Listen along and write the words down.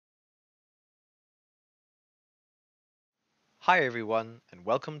Hi everyone, and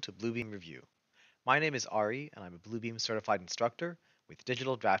welcome to Bluebeam Revu. My name is Ari, and I'm a Bluebeam certified instructor with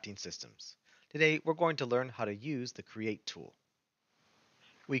digital drafting systems. Today, we're going to learn how to use the Create tool.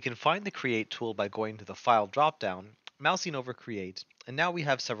 We can find the Create tool by going to the File dropdown, mousing over Create, and now we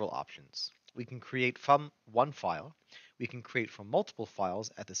have several options. We can create from one file, we can create from multiple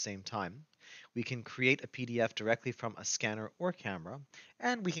files at the same time, we can create a PDF directly from a scanner or camera,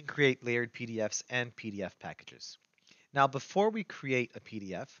 and we can create layered PDFs and PDF packages. Now, before we create a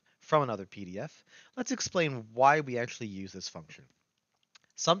PDF from another PDF, let's explain why we actually use this function.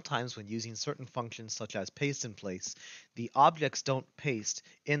 Sometimes when using certain functions such as paste in place, the objects don't paste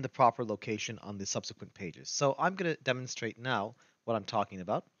in the proper location on the subsequent pages. So I'm going to demonstrate now what I'm talking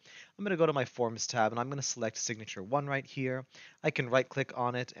about. I'm going to go to my Forms tab and I'm going to select Signature 1 right here. I can right click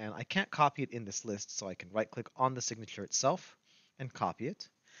on it and I can't copy it in this list, so I can right click on the signature itself and copy it.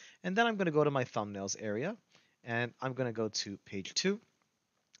 And then I'm going to go to my thumbnails area and I'm going to go to page 2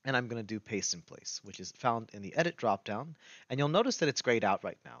 and I'm going to do paste in place, which is found in the edit dropdown. And you'll notice that it's grayed out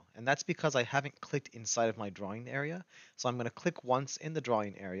right now. And that's because I haven't clicked inside of my drawing area. So I'm going to click once in the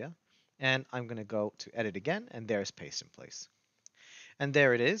drawing area and I'm going to go to edit again, and there's paste in place. And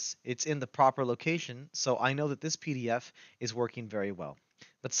there it is. It's in the proper location, so I know that this PDF is working very well.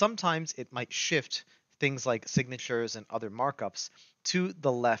 But sometimes it might shift things like signatures and other markups to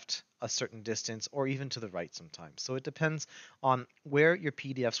the left a certain distance or even to the right sometimes. So it depends on where your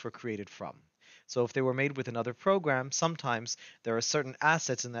PDFs were created from. So if they were made with another program, sometimes there are certain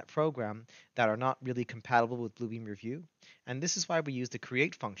assets in that program that are not really compatible with Bluebeam Revu. And this is why we use the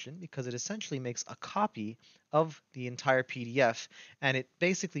create function, because it essentially makes a copy of the entire PDF, and it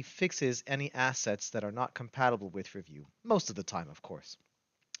basically fixes any assets that are not compatible with Revu, most of the time, of course.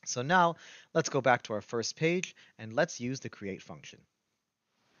 So now let's go back to our first page and let's use the create function.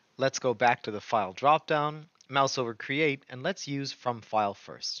 Let's go back to the file dropdown, mouse over create, and let's use from file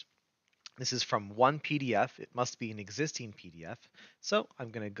first. This is from one PDF. It must be an existing PDF. So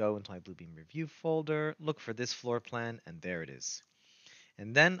I'm going to go into my Bluebeam Revu folder, look for this floor plan, and there it is.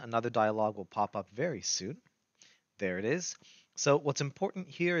 And then another dialog will pop up very soon. There it is. So what's important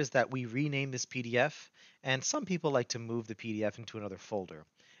here is that we rename this PDF, and some people like to move the PDF into another folder.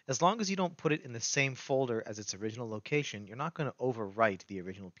 As long as you don't put it in the same folder as its original location, you're not going to overwrite the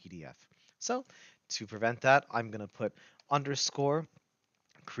original PDF. So to prevent that, I'm going to put underscore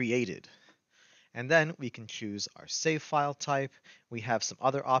created. And then we can choose our save file type. We have some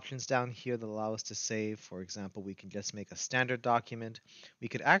other options down here that allow us to save. For example, we can just make a standard document. We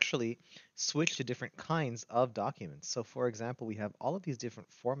could actually switch to different kinds of documents. So for example, we have all of these different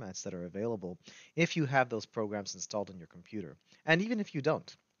formats that are available if you have those programs installed on your computer. And even if you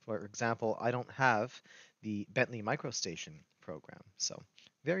don't. For example, I don't have the Bentley MicroStation program. So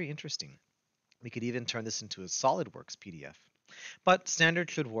very interesting. We could even turn this into a SolidWorks PDF. But standard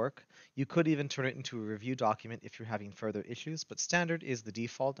should work. You could even turn it into a review document if you're having further issues, but standard is the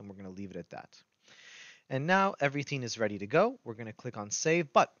default, and we're going to leave it at that. And now everything is ready to go. We're going to click on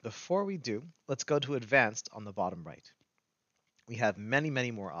save, but before we do, let's go to advanced on the bottom right. We have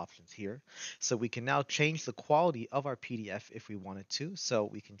many more options here. So we can now change the quality of our PDF if we wanted to. So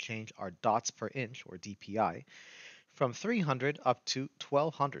we can change our dots per inch, or DPI, from 300 up to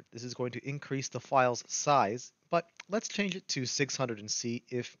 1200. This is going to increase the file's size, but let's change it to 600 and see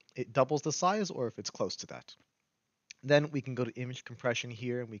if it doubles the size or if it's close to that. Then we can go to image compression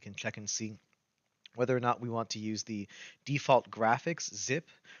here and we can check and see whether or not we want to use the default graphics zip,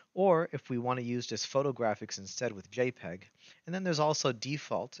 or if we want to use just photographics instead with JPEG. And then there's also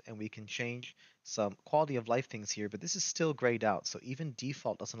default, and we can change some quality of life things here, but this is still grayed out, so even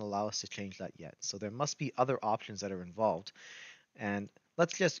default doesn't allow us to change that yet. So there must be other options that are involved. And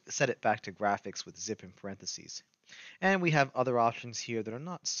let's just set it back to graphics with zip in parentheses. And we have other options here that are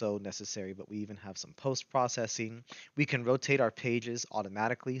not so necessary, but we even have some post-processing. We can rotate our pages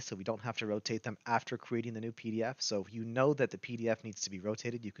automatically, so we don't have to rotate them after creating the new PDF. So if you know that the PDF needs to be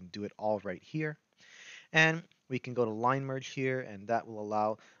rotated, you can do it all right here. And we can go to line merge here, and that will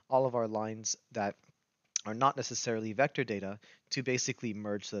allow all of our lines that are not necessarily vector data to basically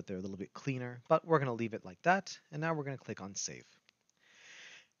merge so that they're a little bit cleaner. But we're going to leave it like that, and now we're going to click on Save.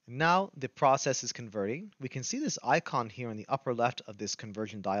 Now the process is converting. We can see this icon here in the upper left of this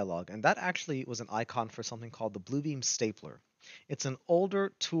conversion dialog, and that actually was an icon for something called the Bluebeam Stapler. It's an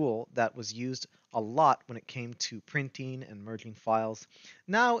older tool that was used a lot when it came to printing and merging files.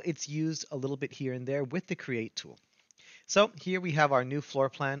 Now it's used a little bit here and there with the Create tool. So here we have our new floor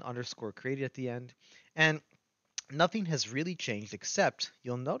plan underscore created at the end, and nothing has really changed, except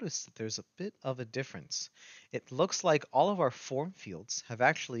you'll notice that there's a bit of a difference. It looks like all of our form fields have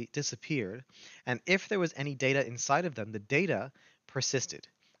actually disappeared, and if there was any data inside of them, the data persisted.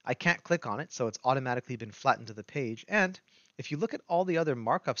 I can't click on it, so it's automatically been flattened to the page, and if you look at all the other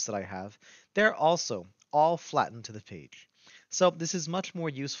markups that I have, they're also all flattened to the page. So this is much more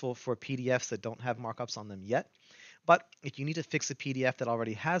useful for PDFs that don't have markups on them yet. But if you need to fix a PDF that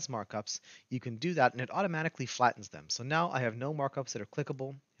already has markups, you can do that and it automatically flattens them. So now I have no markups that are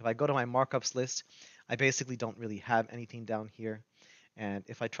clickable. If I go to my markups list, I basically don't really have anything down here. And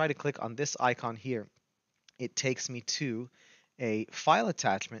if I try to click on this icon here, it takes me to a file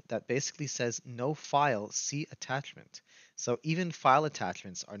attachment that basically says no file, see attachment. So even file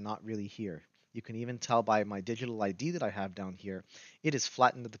attachments are not really here. You can even tell by my digital ID that I have down here, it is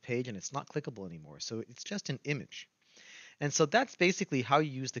flattened to the page and it's not clickable anymore. So it's just an image. And so that's basically how you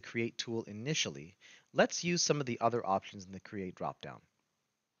use the Create tool initially. Let's use some of the other options in the Create dropdown.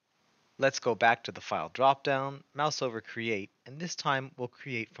 Let's go back to the File dropdown, mouse over Create, and this time we'll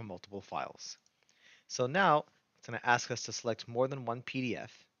create from multiple files. So now it's going to ask us to select more than one PDF.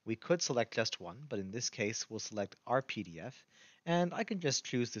 We could select just one, but in this case we'll select our PDF, and I can just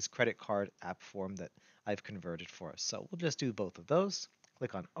choose this credit card app form that I've converted for us. So we'll just do both of those.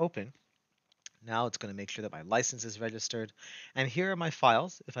 Click on Open. Now it's going to make sure that my license is registered. And here are my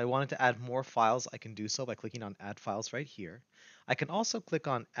files. If I wanted to add more files, I can do so by clicking on Add Files right here. I can also click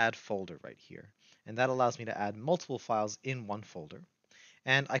on Add Folder right here. And that allows me to add multiple files in one folder.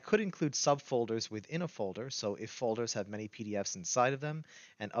 And I could include subfolders within a folder. So if folders have many PDFs inside of them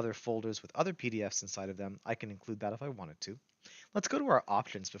and other folders with other PDFs inside of them, I can include that if I wanted to. Let's go to our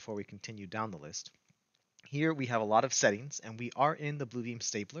options before we continue down the list. Here we have a lot of settings, and we are in the Bluebeam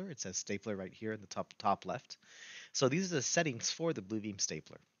Stapler. It says Stapler right here in the top left. So these are the settings for the Bluebeam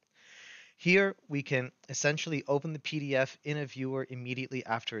Stapler. Here we can essentially open the PDF in a viewer immediately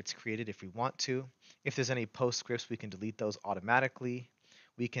after it's created if we want to. If there's any postscripts, we can delete those automatically.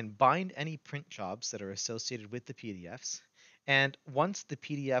 We can bind any print jobs that are associated with the PDFs. And once the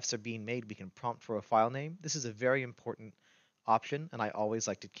PDFs are being made, we can prompt for a file name. This is a very important option, and I always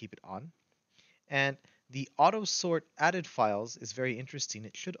like to keep it on. And the auto sort added files is very interesting.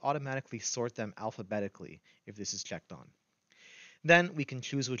 It should automatically sort them alphabetically if this is checked on. Then we can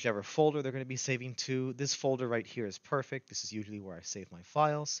choose whichever folder they're going to be saving to. This folder right here is perfect. This is usually where I save my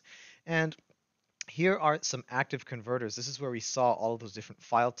files. And here are some active converters. This is where we saw all of those different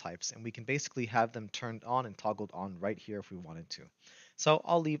file types, and we can basically have them turned on and toggled on right here if we wanted to. So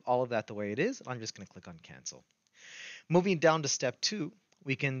I'll leave all of that the way it is. I'm just going to click on cancel. Moving down to step 2,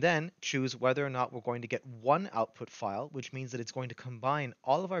 we can then choose whether or not we're going to get one output file, which means that it's going to combine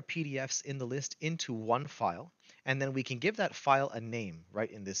all of our PDFs in the list into one file, and then we can give that file a name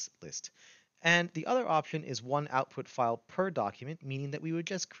right in this list. And the other option is one output file per document, meaning that we would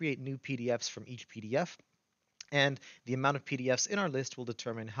just create new PDFs from each PDF, and the amount of PDFs in our list will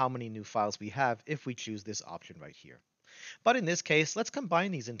determine how many new files we have if we choose this option right here. But in this case, let's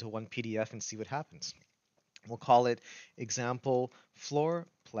combine these into one PDF and see what happens. We'll call it example floor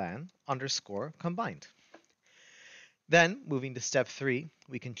plan underscore combined. Then moving to step 3,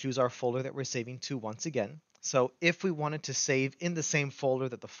 we can choose our folder that we're saving to once again. So if we wanted to save in the same folder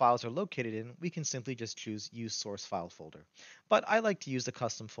that the files are located in, we can simply just choose use source file folder. But I like to use the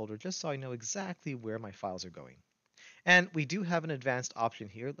custom folder just so I know exactly where my files are going. And we do have an advanced option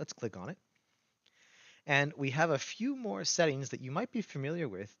here. Let's click on it. And we have a few more settings that you might be familiar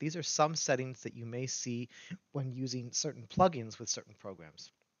with. These are some settings that you may see when using certain plugins with certain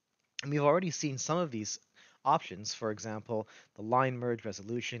programs. And we've already seen some of these options. For example, the line merge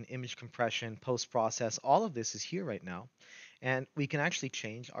resolution, image compression, post-process, all of this is here right now. And we can actually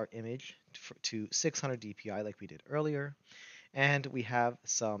change our image to 600 dpi like we did earlier. And we have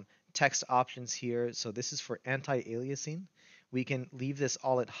some text options here. So this is for anti-aliasing. We can leave this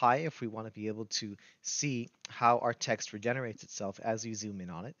all at high if we want to be able to see how our text regenerates itself as we zoom in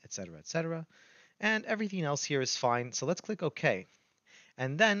on it, etc., etc. And everything else here is fine. So let's click OK.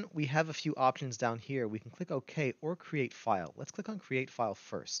 And then we have a few options down here. We can click OK or Create File. Let's click on Create File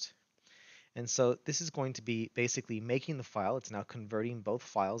first. And so this is going to be basically making the file. It's now converting both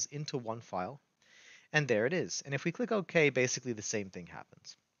files into one file. And there it is. And if we click OK, basically the same thing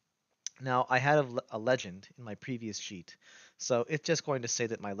happens. Now, I had a legend in my previous sheet, so it's just going to say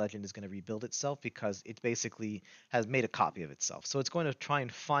that my legend is going to rebuild itself because it basically has made a copy of itself. So it's going to try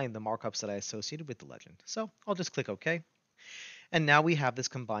and find the markups that I associated with the legend. So I'll just click OK. And now we have this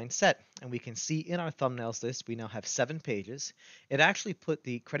combined set, and we can see in our thumbnails list we now have 7 pages. It actually put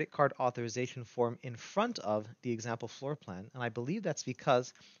the credit card authorization form in front of the example floor plan, and I believe that's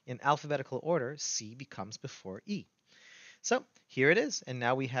because in alphabetical order C becomes before E. So here it is, and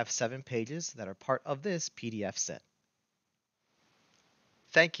now we have 7 pages that are part of this PDF set.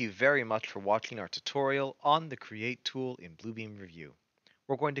 Thank you very much for watching our tutorial on the Create tool in Bluebeam Revu.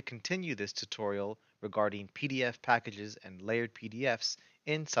 We're going to continue this tutorial regarding PDF packages and layered PDFs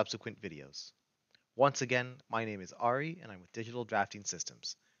in subsequent videos. Once again, my name is Ari and I'm with Digital Drafting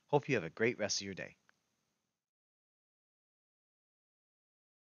Systems. Hope you have a great rest of your day.